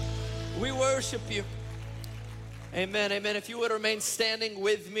We worship you. Amen, amen. If you would remain standing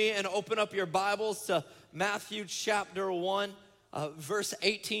with me and open up your Bibles to Matthew chapter 1, verse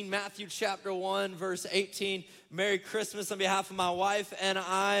 18. Matthew chapter 1, verse 18. Merry Christmas on behalf of my wife and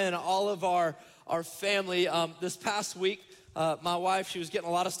I and all of our family. This past week, my wife, she was getting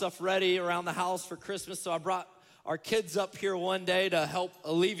a lot of stuff ready around the house for Christmas, so I brought our kids up here one day to help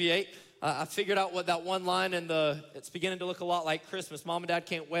alleviate. I figured out what that one line in it's beginning to look a lot like Christmas. Mom and Dad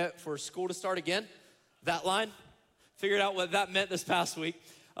can't wait for school to start again. That line. Figured out what that meant this past week.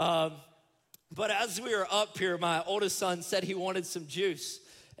 But as we were up here, my oldest son said he wanted some juice.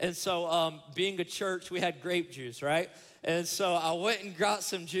 And so being a church, we had grape juice, right? And so I went and got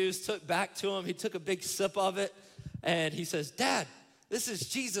some juice, took back to him. He took a big sip of it. And he says, "Dad, this is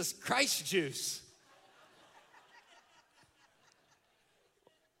Jesus Christ juice."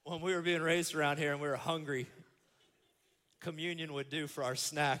 When we were being raised around here and we were hungry, communion would do for our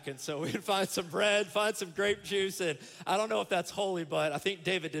snack. And so we'd find some bread, find some grape juice. And I don't know if that's holy, but I think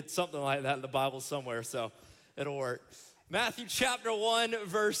David did something like that in the Bible somewhere, so it'll work. Matthew chapter 1,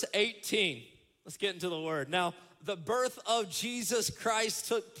 verse 18. Let's get into the word. Now, the birth of Jesus Christ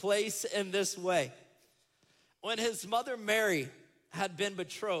took place in this way. When his mother Mary had been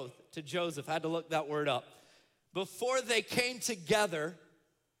betrothed to Joseph, I had to look that word up. Before they came together,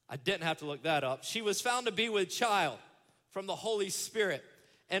 I didn't have to look that up. She was found to be with child from the Holy Spirit.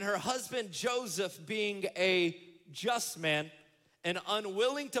 And her husband Joseph, being a just man and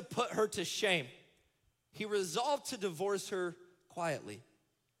unwilling to put her to shame, he resolved to divorce her quietly.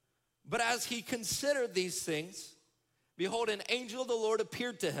 But as he considered these things, behold, an angel of the Lord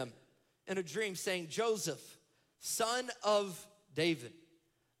appeared to him in a dream, saying, "Joseph, son of David,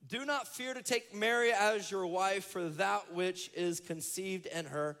 do not fear to take Mary as your wife, for that which is conceived in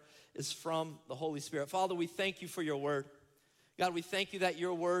her is from the Holy Spirit." Father, we thank you for your word. God, we thank you that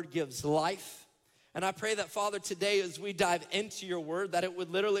your word gives life. And I pray that, Father, today as we dive into your word, that it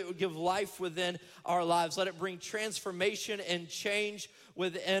would give life within our lives. Let it bring transformation and change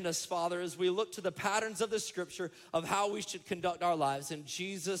within us, Father, as we look to the patterns of the scripture of how we should conduct our lives. In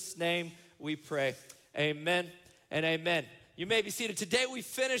Jesus' name we pray. Amen and amen. You may be seated. Today we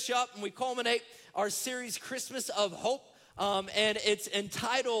finish up and we culminate our series, Christmas of Hope, and it's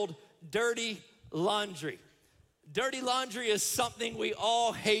entitled Dirty Laundry. Dirty laundry is something we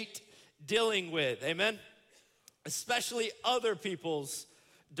all hate dealing with, amen? Especially other people's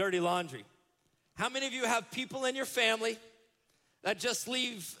dirty laundry. How many of you have people in your family that just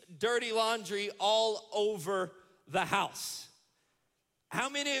leave dirty laundry all over the house? How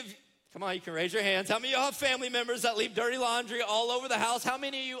many of you, come on, you can raise your hands. How many of you have family members that leave dirty laundry all over the house? How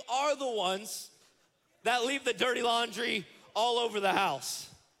many of you are the ones that leave the dirty laundry all over the house?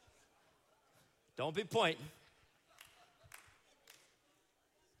 Don't be pointing.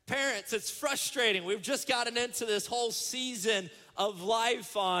 Parents, it's frustrating. We've just gotten into this whole season of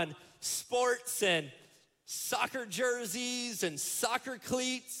life on sports and soccer jerseys and soccer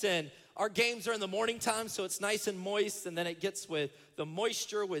cleats, and our games are in the morning time, so it's nice and moist, and then it gets with the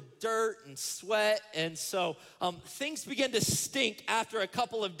moisture with dirt and sweat, and so things begin to stink after a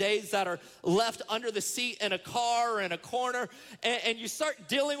couple of days that are left under the seat in a car or in a corner, and you start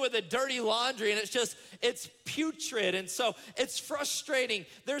dealing with the dirty laundry, and it's putrid, and so it's frustrating.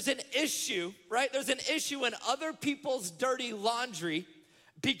 There's an issue, right? There's an issue when other people's dirty laundry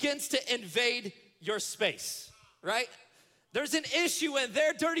begins to invade your space, right? There's an issue when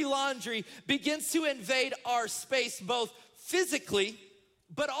their dirty laundry begins to invade our space, both physically,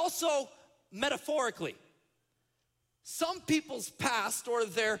 but also metaphorically. Some people's past or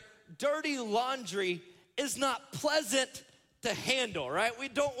their dirty laundry is not pleasant to handle, right? We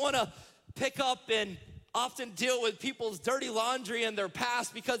don't want to pick up and often deal with people's dirty laundry in their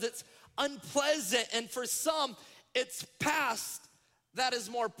past because it's unpleasant, and for some, it's past that is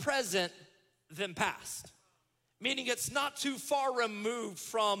more present than past. Meaning it's not too far removed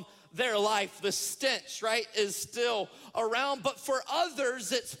from their life. The stench, right, is still around. But for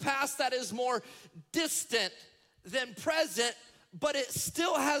others, it's past that is more distant than present, but it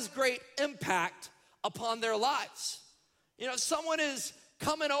still has great impact upon their lives. You know, someone is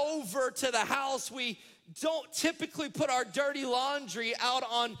coming over to the house. We don't typically put our dirty laundry out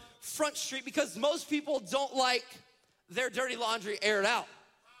on Front Street because most people don't like their dirty laundry aired out.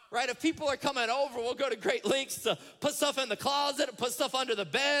 Right, if people are coming over, we'll go to great lengths to put stuff in the closet, put stuff under the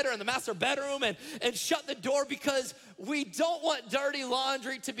bed or in the master bedroom and shut the door because we don't want dirty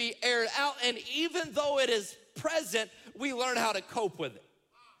laundry to be aired out. And even though it is present, we learn how to cope with it.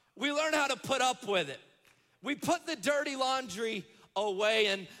 We learn how to put up with it. We put the dirty laundry away,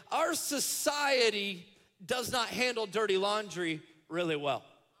 and our society does not handle dirty laundry really well.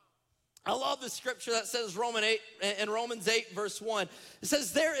 I love the scripture that says in Romans 8, verse 1. It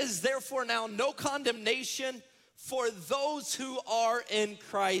says, there is therefore now no condemnation for those who are in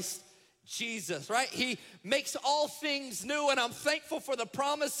Christ Jesus, right? He makes all things new, and I'm thankful for the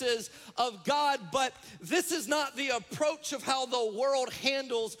promises of God, but this is not the approach of how the world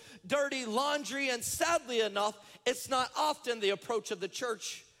handles dirty laundry, and sadly enough, it's not often the approach of the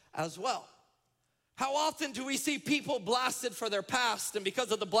church as well. How often do we see people blasted for their past, and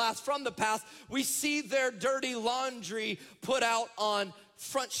because of the blast from the past, we see their dirty laundry put out on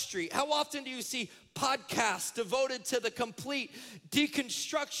Front Street? How often do you see podcasts devoted to the complete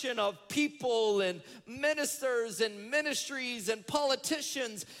deconstruction of people and ministers and ministries and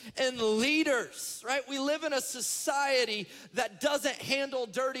politicians and leaders, right? We live in a society that doesn't handle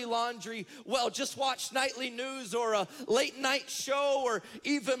dirty laundry well. Just watch nightly news or a late night show, or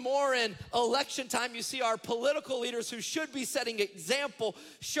even more in election time, you see our political leaders who should be setting example,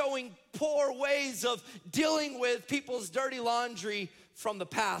 showing poor ways of dealing with people's dirty laundry from the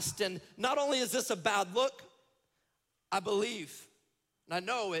past. And not only is this a bad look, I believe, and I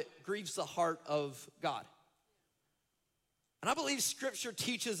know it grieves the heart of God. And I believe Scripture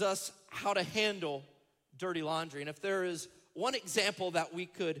teaches us how to handle dirty laundry. And if there is one example that we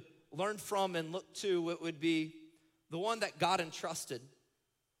could learn from and look to, it would be the one that God entrusted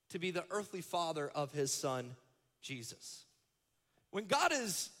to be the earthly father of his son, Jesus. When God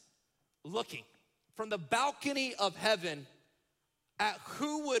is looking from the balcony of heaven at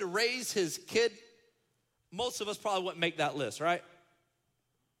who would raise his kid, most of us probably wouldn't make that list, right?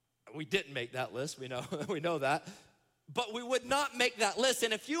 We didn't make that list, we know that. But we would not make that list.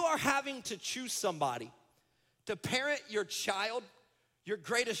 And if you are having to choose somebody to parent your child, your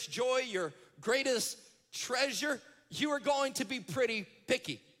greatest joy, your greatest treasure, you are going to be pretty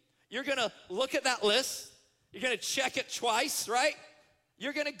picky. You're gonna look at that list, you're gonna check it twice, right?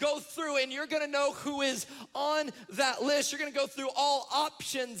 You're gonna go through and you're gonna know who is on that list. You're gonna go through all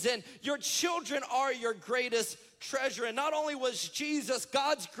options, and your children are your greatest treasure. And not only was Jesus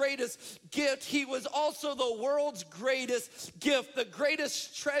God's greatest gift, he was also the world's greatest gift, the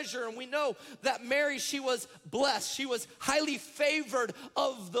greatest treasure. And we know that Mary, she was blessed. She was highly favored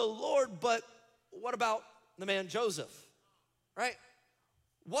of the Lord. But what about the man Joseph, right?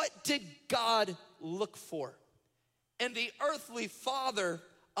 What did God look for and the earthly father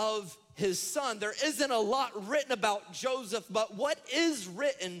of his son? There isn't a lot written about Joseph, but what is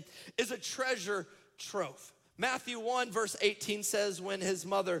written is a treasure trove. Matthew 1 verse 18 says, when his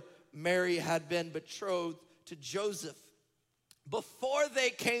mother Mary had been betrothed to Joseph, before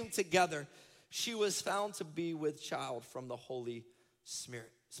they came together, she was found to be with child from the Holy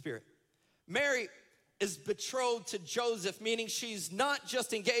Spirit. Mary is betrothed to Joseph, meaning she's not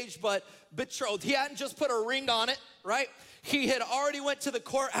just engaged, but betrothed. He hadn't just put a ring on it, right? He had already went to the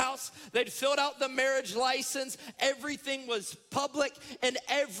courthouse. They'd filled out the marriage license. Everything was public and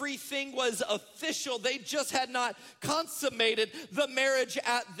everything was official. They just had not consummated the marriage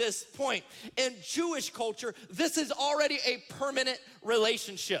at this point. In Jewish culture, this is already a permanent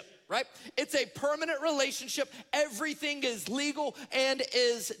relationship, right? It's a permanent relationship. Everything is legal and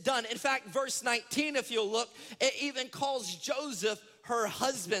is done. In fact, verse 19, if you'll look, it even calls Joseph her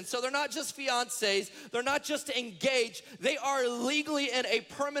husband. So they're not just fiancés, they're not just engaged, they are legally in a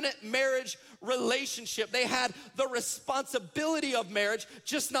permanent marriage relationship. They had the responsibility of marriage,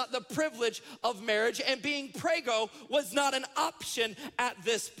 just not the privilege of marriage, and being prego was not an option at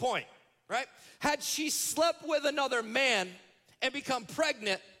this point, right? Had she slept with another man and become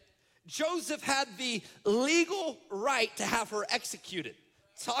pregnant, Joseph had the legal right to have her executed.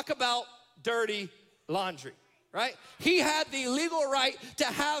 Talk about dirty laundry, right? He had the legal right to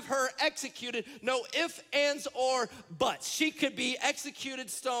have her executed. No ifs, ands, or buts. She could be executed,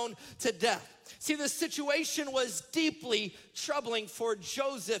 stoned to death. See, the situation was deeply troubling for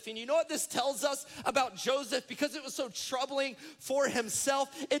Joseph. And you know what this tells us about Joseph? Because it was so troubling for himself,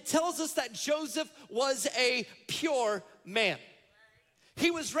 it tells us that Joseph was a pure man. He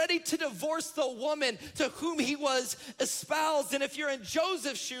was ready to divorce the woman to whom he was espoused. And if you're in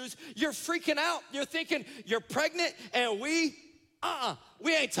Joseph's shoes, you're freaking out. You're thinking, you're pregnant and we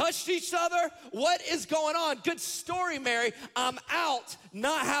ain't touched each other? What is going on? Good story, Mary. I'm out.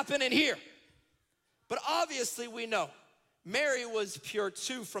 Not happening here. But obviously we know Mary was pure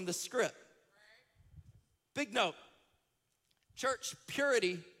too from the script. Big note, church,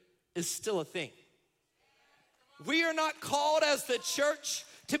 purity is still a thing. We are not called as the church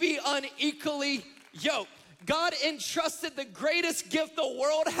to be unequally yoked. God entrusted the greatest gift the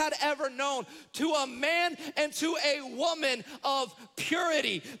world had ever known to a man and to a woman of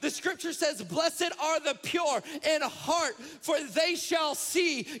purity. The scripture says, blessed are the pure in heart, for they shall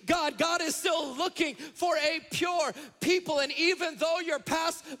see God. God is still looking for a pure people. And even though your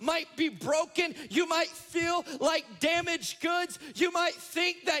past might be broken, you might feel like damaged goods, you might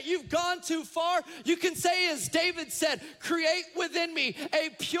think that you've gone too far, you can say as David said, create within me a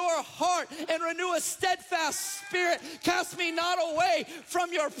pure heart and renew a steadfast spirit. Cast me not away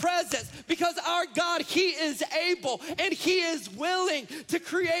from your presence, because our God, he is able and he is willing to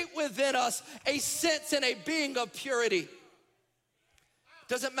create within us a sense and a being of purity.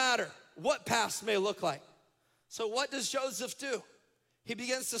 Doesn't matter what past may look like. So what does Joseph do? He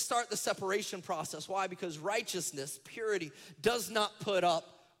begins to start the separation process. Why? Because righteousness, purity, does not put up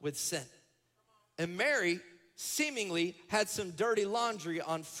with sin. And Mary seemingly had some dirty laundry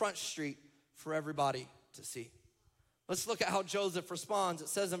on Front Street for everybody to see. Let's look at how Joseph responds. It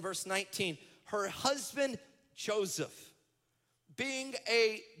says in verse 19, her husband Joseph, being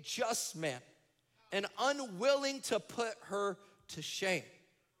a just man and unwilling to put her to shame,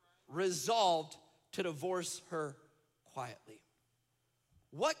 resolved to divorce her quietly.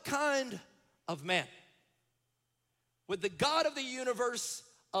 What kind of man would the God of the universe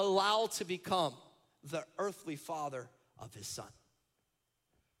allow to become the earthly father of his son?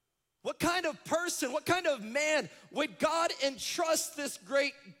 What kind of person, what kind of man would God entrust this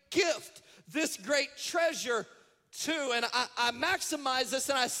great gift, this great treasure to? And I maximize this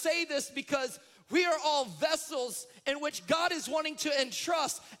and I say this because we are all vessels in which God is wanting to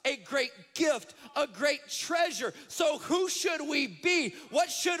entrust a great gift, a great treasure. So who should we be?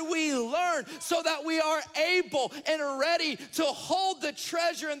 What should we learn so that we are able and ready to hold the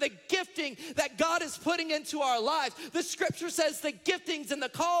treasure and the gifting that God is putting into our lives? The scripture says the giftings and the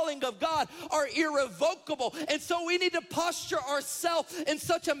calling of God are irrevocable. And so we need to posture ourselves in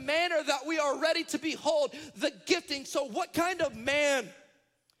such a manner that we are ready to behold the gifting. So what kind of man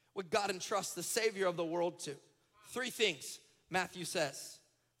would God entrust the Savior of the world to? Three things, Matthew says.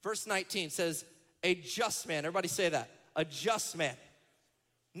 Verse 19 says, a just man. Everybody say that. A just man.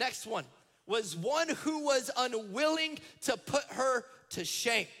 Next one was one who was unwilling to put her to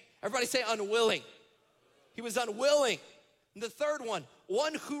shame. Everybody say unwilling. He was unwilling. And the third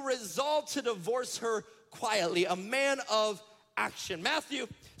one who resolved to divorce her quietly, a man of action. Matthew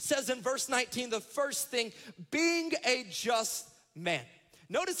says in verse 19, the first thing, being a just man.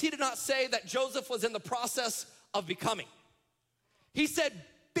 Notice he did not say that Joseph was in the process of becoming. He said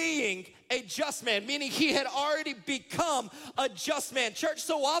being a just man, meaning he had already become a just man. Church,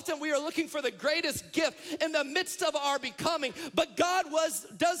 so often we are looking for the greatest gift in the midst of our becoming, but God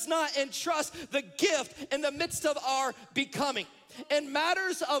does not entrust the gift in the midst of our becoming. In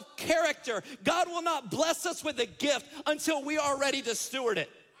matters of character, God will not bless us with a gift until we are ready to steward it.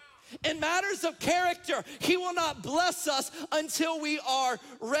 In matters of character, he will not bless us until we are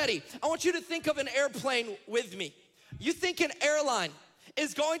ready. I want you to think of an airplane with me. You think an airline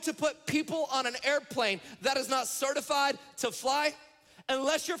is going to put people on an airplane that is not certified to fly?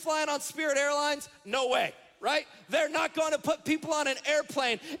 Unless you're flying on Spirit Airlines, no way, right? They're not going to put people on an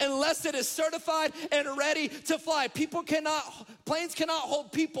airplane unless it is certified and ready to fly. Planes cannot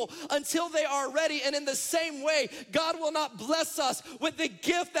hold people until they are ready. And in the same way, God will not bless us with the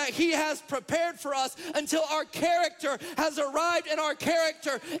gift that he has prepared for us until our character has arrived and our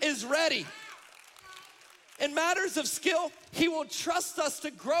character is ready. In matters of skill, he will trust us to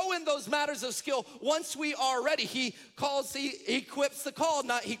grow in those matters of skill once we are ready. He equips the called,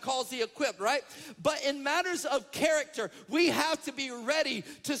 not he calls the equipped, right? But in matters of character, we have to be ready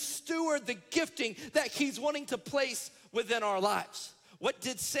to steward the gifting that he's wanting to place within our lives. What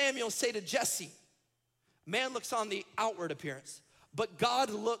did Samuel say to Jesse? Man looks on the outward appearance, but God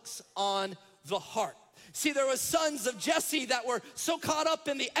looks on the heart. See, there were sons of Jesse that were so caught up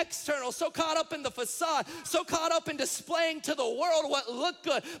in the external, so caught up in the facade, so caught up in displaying to the world what looked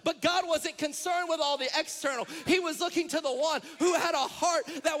good. But God wasn't concerned with all the external. He was looking to the one who had a heart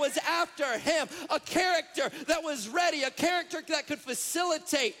that was after him, a character that was ready, a character that could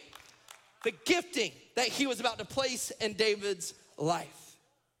facilitate the gifting that he was about to place in David's life.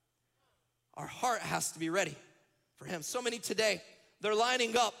 Our heart has to be ready for him. So many today, they're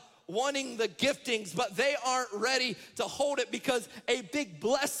lining up wanting the giftings, but they aren't ready to hold it because a big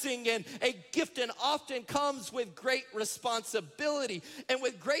blessing and a gifting often comes with great responsibility. And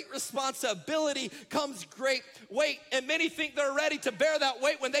with great responsibility comes great weight. And many think they're ready to bear that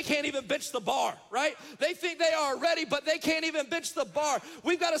weight when they can't even bench the bar, right? They think they are ready, but they can't even bench the bar.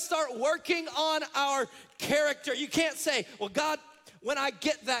 We've got to start working on our character. You can't say, well, God, when I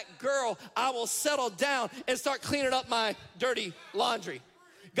get that girl, I will settle down and start cleaning up my dirty laundry.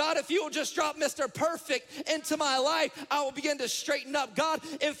 God, if you will just drop Mr. Perfect into my life, I will begin to straighten up. God,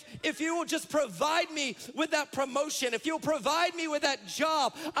 if you will just provide me with that promotion, if you'll provide me with that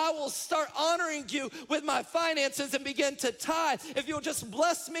job, I will start honoring you with my finances and begin to tithe. If you'll just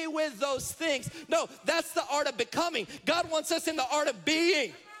bless me with those things. No, that's the art of becoming. God wants us in the art of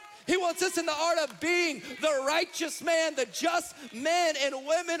being. He wants us in the art of being the righteous man, the just men and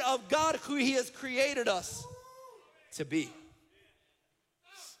women of God who he has created us to be.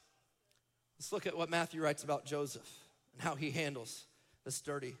 Let's look at what Matthew writes about Joseph and how he handles this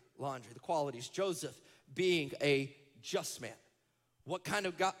dirty laundry, the qualities. Joseph being a just man. What kind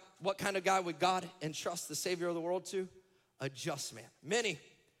of guy would God entrust the Savior of the world to? A just man. Many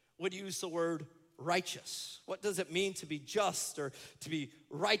would use the word righteous. What does it mean to be just or to be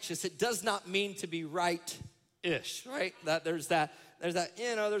righteous? It does not mean to be right-ish, right? There's that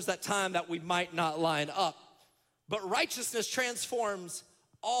time that we might not line up. But righteousness transforms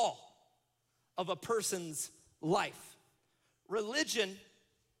all of a person's life. Religion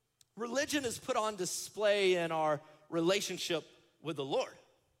is put on display in our relationship with the Lord.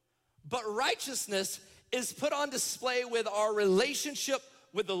 But righteousness is put on display with our relationship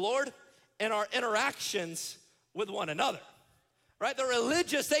with the Lord and our interactions with one another. Right? The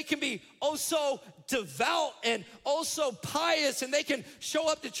religious, they can be oh so devout and oh so pious, and they can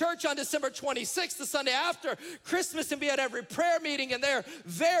show up to church on December 26th, the Sunday after Christmas, and be at every prayer meeting, and they're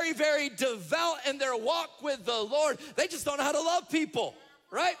very, very devout in their walk with the Lord. They just don't know how to love people,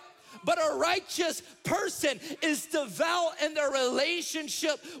 right? But a righteous person is devout in their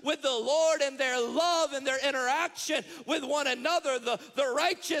relationship with the Lord and their love and their interaction with one another. The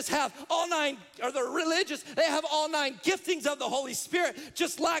righteous have all nine, or the religious, they have all nine giftings of the Holy Spirit,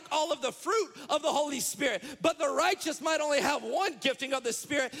 just lack all of the fruit of the Holy Spirit. But the righteous might only have one gifting of the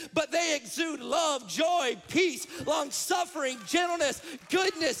Spirit, but they exude love, joy, peace, long-suffering, gentleness,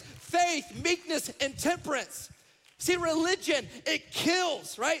 goodness, faith, meekness, and temperance. See, religion, it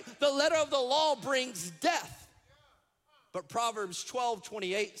kills, right? The letter of the law brings death. But Proverbs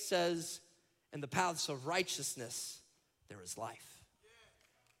 12:28 says, in the paths of righteousness, there is life.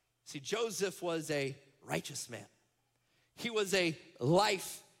 See, Joseph was a righteous man. He was a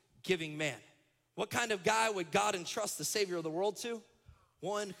life-giving man. What kind of guy would God entrust the Savior of the world to?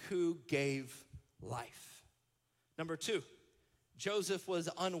 One who gave life. Number two, Joseph was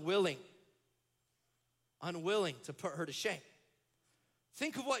unwilling to put her to shame.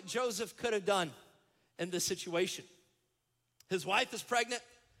 Think of what Joseph could have done in this situation. His wife is pregnant,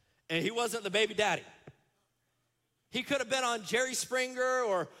 and he wasn't the baby daddy. He could have been on Jerry Springer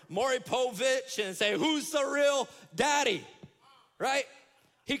or Maury Povich and say, who's the real daddy, right?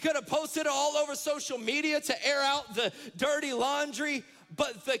 He could have posted it all over social media to air out the dirty laundry.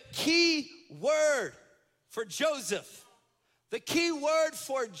 But the key word for Joseph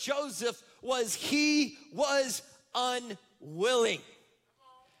was he was unwilling.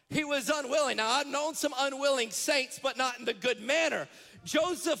 He was unwilling. Now, I've known some unwilling saints, but not in the good manner.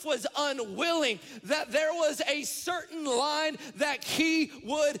 Joseph was unwilling, that there was a certain line that he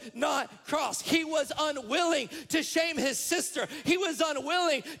would not cross. He was unwilling to shame his sister. He was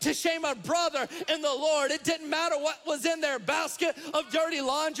unwilling to shame a brother in the Lord. It didn't matter what was in their basket of dirty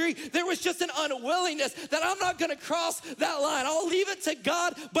laundry. There was just an unwillingness that I'm not gonna cross that line. I'll leave it to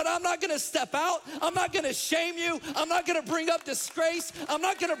God, but I'm not gonna step out. I'm not gonna shame you. I'm not gonna bring up disgrace. I'm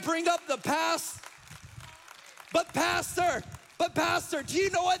not gonna bring up the past. But Pastor, do you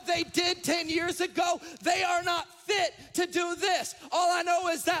know what they did 10 years ago? They are not fit to do this. All I know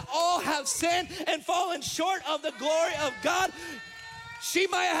is that all have sinned and fallen short of the glory of God. She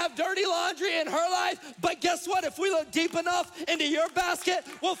might have dirty laundry in her life, but guess what? If we look deep enough into your basket,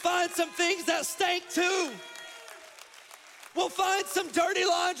 we'll find some things that stink too. We'll find some dirty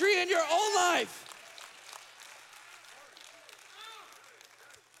laundry in your own life.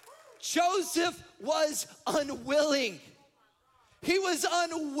 Joseph was unwilling. He was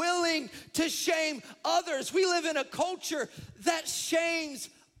unwilling to shame others. We live in a culture that shames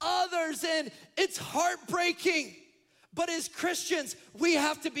others, and it's heartbreaking. But as Christians, we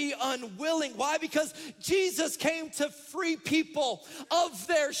have to be unwilling. Why? Because Jesus came to free people of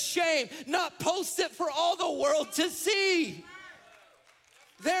their shame, not post it for all the world to see.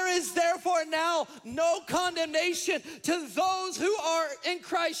 There is therefore now no condemnation to those who are in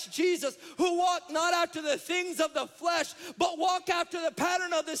Christ Jesus, who walk not after the things of the flesh, but walk after the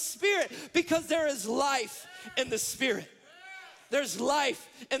pattern of the Spirit, because there is life in the Spirit. There's life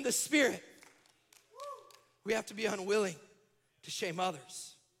in the Spirit. We have to be unwilling to shame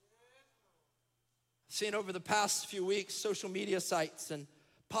others. Seen over the past few weeks, social media sites and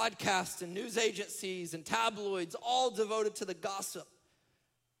podcasts and news agencies and tabloids all devoted to the gossip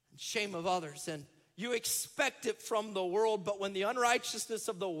and shame of others. And you expect it from the world, but when the unrighteousness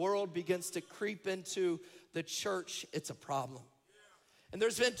of the world begins to creep into the church, it's a problem. And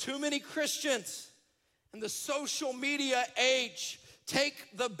there's been too many Christians in the social media age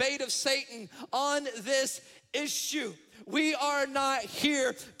take the bait of Satan on this issue. We are not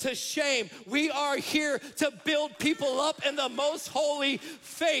here to shame. We are here to build people up in the most holy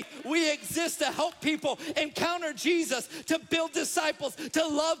faith. We exist to help people encounter Jesus, to build disciples, to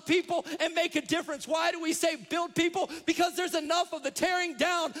love people and make a difference. Why do we say build people? Because there's enough of the tearing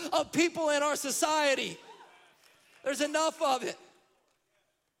down of people in our society. There's enough of it.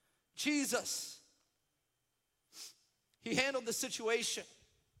 Jesus, he handled the situation.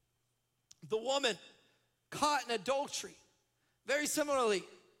 The woman caught in adultery. Very similarly,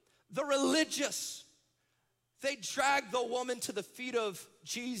 the religious, they dragged the woman to the feet of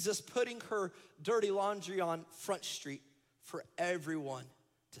Jesus, putting her dirty laundry on Front Street for everyone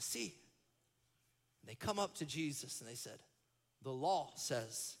to see. They come up to Jesus and they said, the law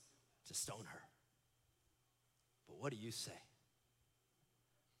says to stone her. But what do you say?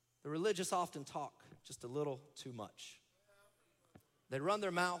 The religious often talk just a little too much. They run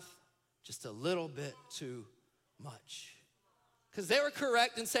their mouth just a little bit too much. Because they were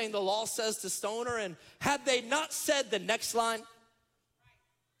correct in saying the law says to stone her, and had they not said the next line,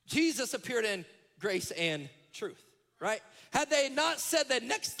 Jesus appeared in grace and truth, right? Had they not said the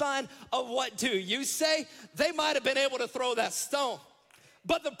next line of what do you say, they might have been able to throw that stone.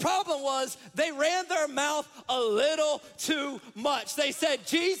 But the problem was they ran their mouth a little too much. They said,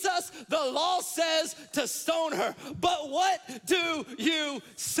 Jesus, the law says to stone her, but what do you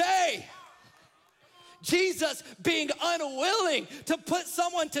say? Jesus, being unwilling to put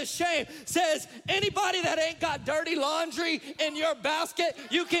someone to shame, says, anybody that ain't got dirty laundry in your basket,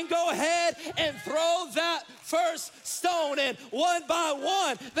 you can go ahead and throw that first stone. And one by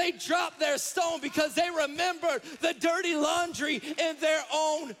one, they dropped their stone because they remembered the dirty laundry in their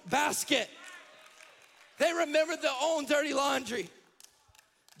own basket. They remembered their own dirty laundry.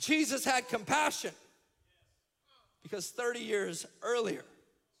 Jesus had compassion because 30 years earlier,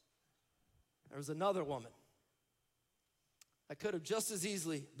 there was another woman that could have just as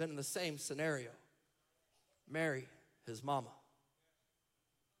easily been in the same scenario. Mary, his mama,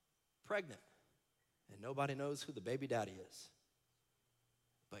 pregnant, and nobody knows who the baby daddy is.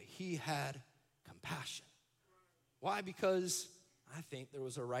 But he had compassion. Why? Because I think there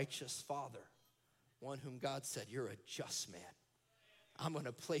was a righteous father, one whom God said, you're a just man. I'm going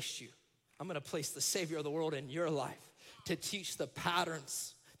to place you. I'm going to place the Savior of the world in your life to teach the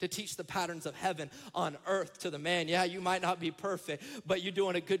patterns of heaven on earth to the man. Yeah, you might not be perfect, but you're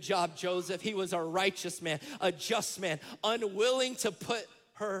doing a good job, Joseph. He was a righteous man, a just man, unwilling to put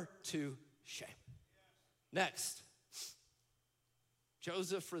her to shame. Next,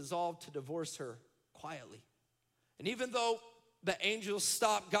 Joseph resolved to divorce her quietly. And even though the angels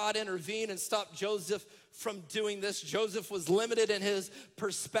stopped, God intervened and stopped Joseph from doing this. Joseph was limited in his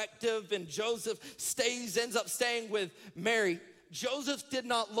perspective, and Joseph ends up staying with Mary. Joseph did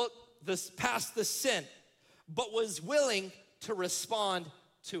not look past the sin, but was willing to respond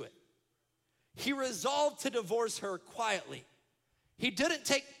to it. He resolved to divorce her quietly. He didn't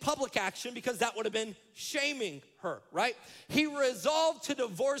take public action because that would have been shaming her, right? He resolved to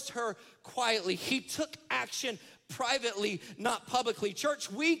divorce her quietly. He took action privately, not publicly.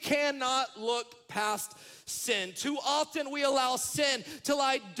 Church, we cannot look past sin. Too often we allow sin to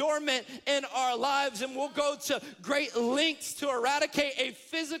lie dormant in our lives, and we'll go to great lengths to eradicate a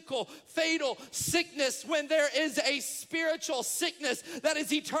physical, fatal sickness when there is a spiritual sickness that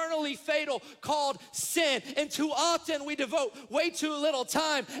is eternally fatal called sin. And too often we devote way too little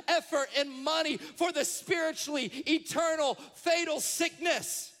time, effort, and money for the spiritually eternal fatal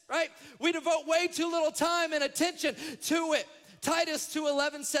sickness. Right? We devote way too little time and attention to it. Titus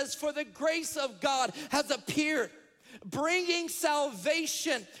 2:11 says, for the grace of God has appeared, bringing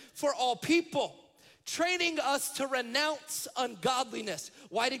salvation for all people, training us to renounce ungodliness.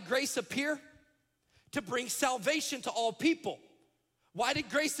 Why did grace appear? To bring salvation to all people. Why did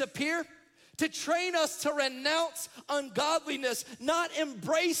grace appear? To train us to renounce ungodliness, not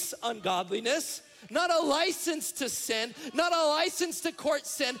embrace ungodliness. Not a license to sin, not a license to court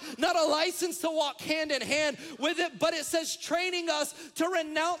sin, not a license to walk hand in hand with it, but it says training us to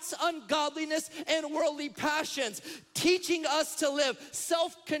renounce ungodliness and worldly passions, teaching us to live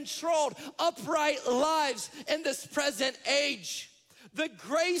self-controlled, upright lives in this present age. The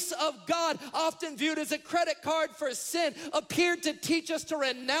grace of God, often viewed as a credit card for sin, appeared to teach us to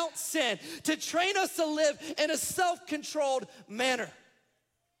renounce sin, to train us to live in a self-controlled manner.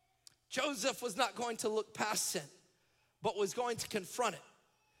 Joseph was not going to look past sin, but was going to confront it.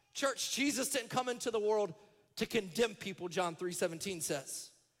 Church, Jesus didn't come into the world to condemn people, John 3:17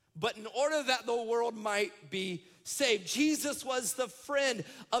 says, but in order that the world might be saved. Jesus was the friend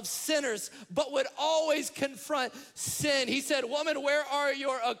of sinners, but would always confront sin. He said, "Woman, where are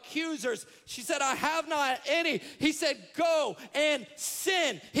your accusers?" She said, "I have not any." He said, "Go and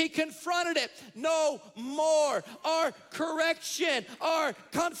sin." He confronted it no more. Our correction, our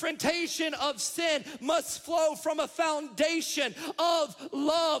confrontation of sin must flow from a foundation of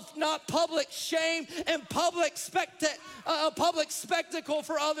love, not public shame and public spectacle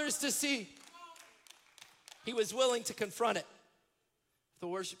for others to see. He was willing to confront it. If the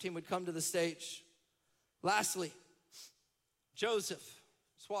worship team would come to the stage. Lastly, Joseph,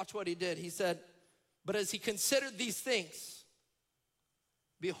 let's watch what he did. He said, "But as he considered these things,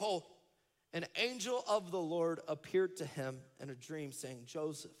 behold, an angel of the Lord appeared to him in a dream, saying,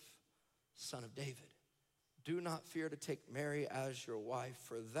 'Joseph, son of David, do not fear to take Mary as your wife,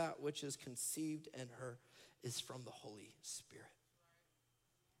 for that which is conceived in her is from the Holy Spirit.'"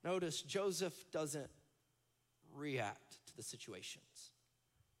 Notice, Joseph doesn't react to the situations.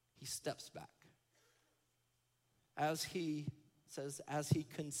 He steps back. As he says, as he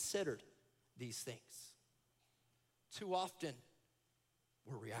considered these things. Too often,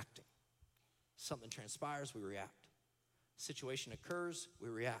 we're reacting. Something transpires, we react. Situation occurs, we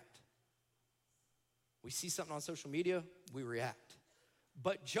react. We see something on social media, we react.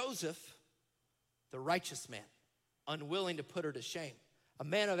 But Joseph, the righteous man, unwilling to put her to shame, a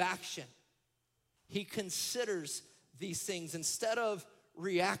man of action, he considers these things. Instead of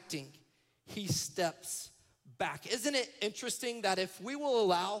reacting, he steps back. Isn't it interesting that if we will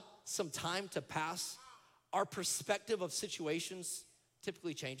allow some time to pass, our perspective of situations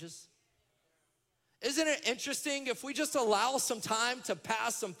typically changes? Isn't it interesting if we just allow some time to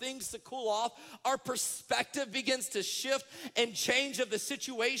pass, some things to cool off, our perspective begins to shift and change of the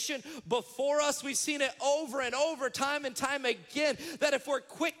situation before us? We've seen it over and over, time and time again, that if we're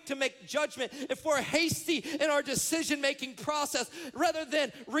quick to make judgment, if we're hasty in our decision-making process, rather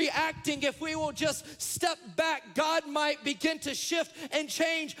than reacting, if we will just step back, God might begin to shift and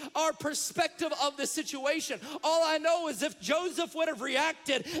change our perspective of the situation. All I know is if Joseph would have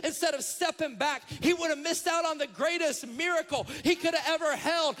reacted instead of stepping back, he would have missed out on the greatest miracle he could have ever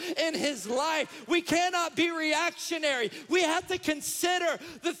held in his life. We cannot be reactionary. We have to consider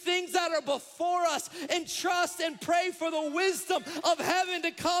the things that are before us and trust and pray for the wisdom of heaven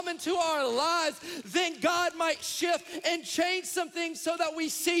to come into our lives. Then God might shift and change some things so that we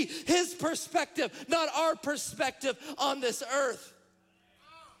see his perspective, not our perspective on this earth.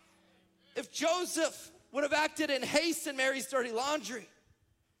 If Joseph would have acted in haste in Mary's dirty laundry,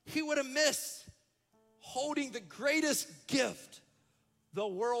 he would have missed holding the greatest gift the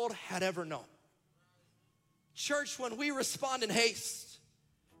world had ever known. Church, when we respond in haste,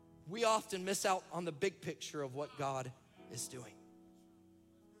 we often miss out on the big picture of what God is doing.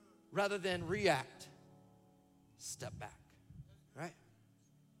 Rather than react, step back, right?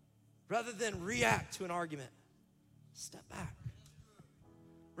 Rather than react to an argument, step back.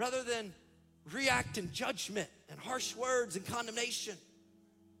 Rather than react in judgment and harsh words and condemnation,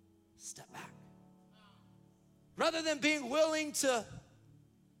 step back. Rather than being willing to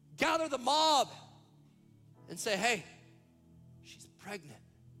gather the mob and say, "Hey, she's pregnant.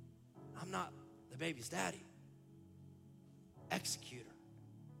 I'm not the baby's daddy." Execute her.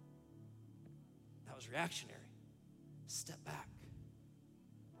 That was reactionary. Step back.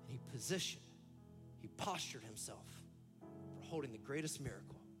 And he postured himself for holding the greatest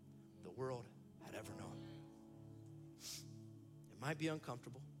miracle the world had ever known. It might be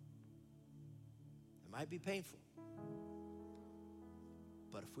uncomfortable. It might be painful.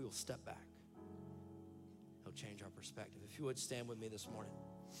 But if we will step back, he'll change our perspective. If you would stand with me this morning.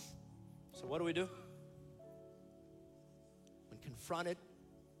 So what do we do? When confronted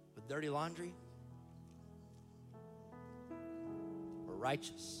with dirty laundry, we're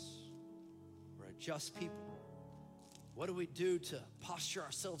righteous. We're a just people. What do we do to posture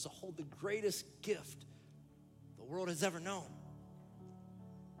ourselves to hold the greatest gift the world has ever known?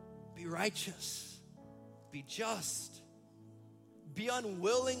 Be righteous. Be just. Be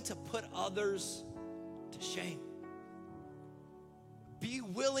unwilling to put others to shame. Be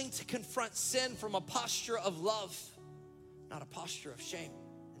willing to confront sin from a posture of love, not a posture of shame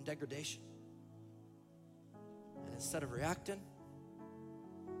and degradation. And instead of reacting,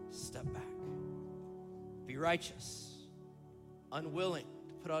 step back. Be righteous. unwilling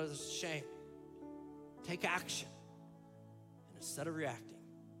to put others to shame, take action. And instead of reacting,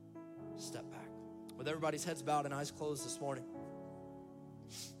 step back. With everybody's heads bowed and eyes closed this morning,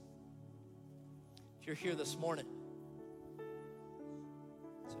 if you're here this morning,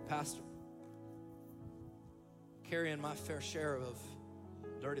 say, Pastor, carrying my fair share of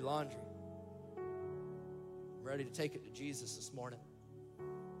dirty laundry. I'm ready to take it to Jesus this morning.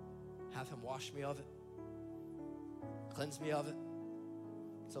 Have him wash me of it. Cleanse me of it.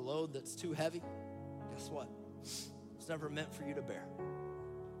 It's a load that's too heavy. Guess what? It's never meant for you to bear.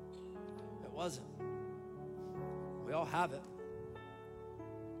 It wasn't. We all have it.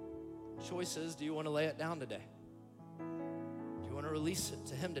 Choice is, do you want to lay it down today? Do you want to release it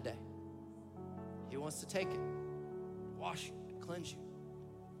to him today? He wants to take it, wash you, cleanse you.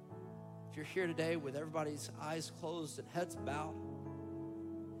 If you're here today with everybody's eyes closed and heads bowed,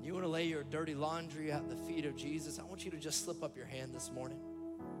 and you want to lay your dirty laundry at the feet of Jesus, I want you to just slip up your hand this morning.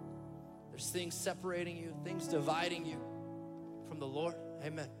 There's things separating you, things dividing you from the Lord.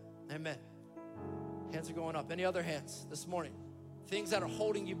 Amen. Amen. Hands are going up. Any other hands this morning? Things that are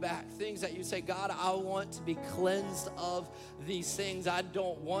holding you back, things that you say, God, I want to be cleansed of these things. I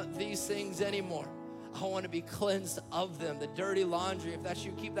don't want these things anymore. I want to be cleansed of them. The dirty laundry, if that's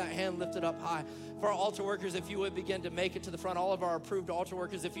you, keep that hand lifted up high. For our altar workers, if you would begin to make it to the front, all of our approved altar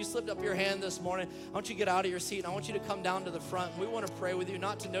workers, if you slipped up your hand this morning, I want you to get out of your seat and I want you to come down to the front. We want to pray with you,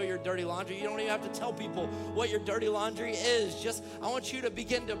 not to know your dirty laundry. You don't even have to tell people what your dirty laundry is. Just, I want you to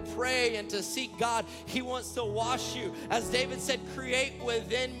begin to pray and to seek God. He wants to wash you. As David said, create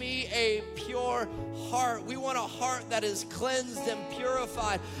within me a pure heart. We want a heart that is cleansed and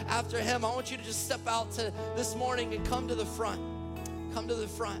purified after him. I want you to just step out to this morning and come to the front. Come to the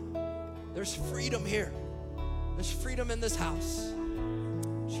front. There's freedom here. There's freedom in this house.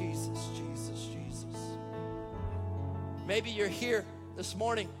 Jesus, Jesus, Jesus. Maybe you're here this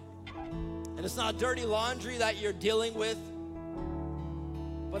morning and it's not dirty laundry that you're dealing with,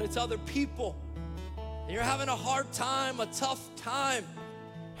 but it's other people. And you're having a hard time, a tough time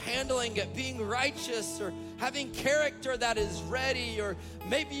handling it, being righteous or having character that is ready, or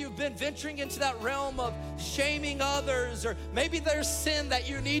maybe you've been venturing into that realm of shaming others, or maybe there's sin that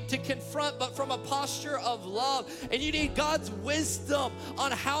you need to confront but from a posture of love, and you need God's wisdom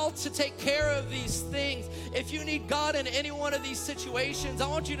on how to take care of these things. If you need God in any one of these situations, I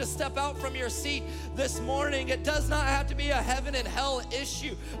want you to step out from your seat this morning. It does not have to be a heaven and hell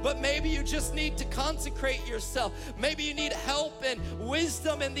issue, but maybe you just need to consecrate yourself. Maybe you need help and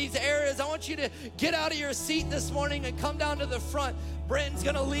wisdom in these areas. I want you to get out of your seat this morning and come down to the front. Brenton's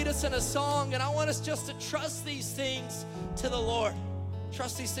gonna lead us in a song, and I want us just to trust these things to the Lord.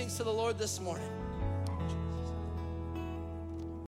 Trust these things to the Lord this morning.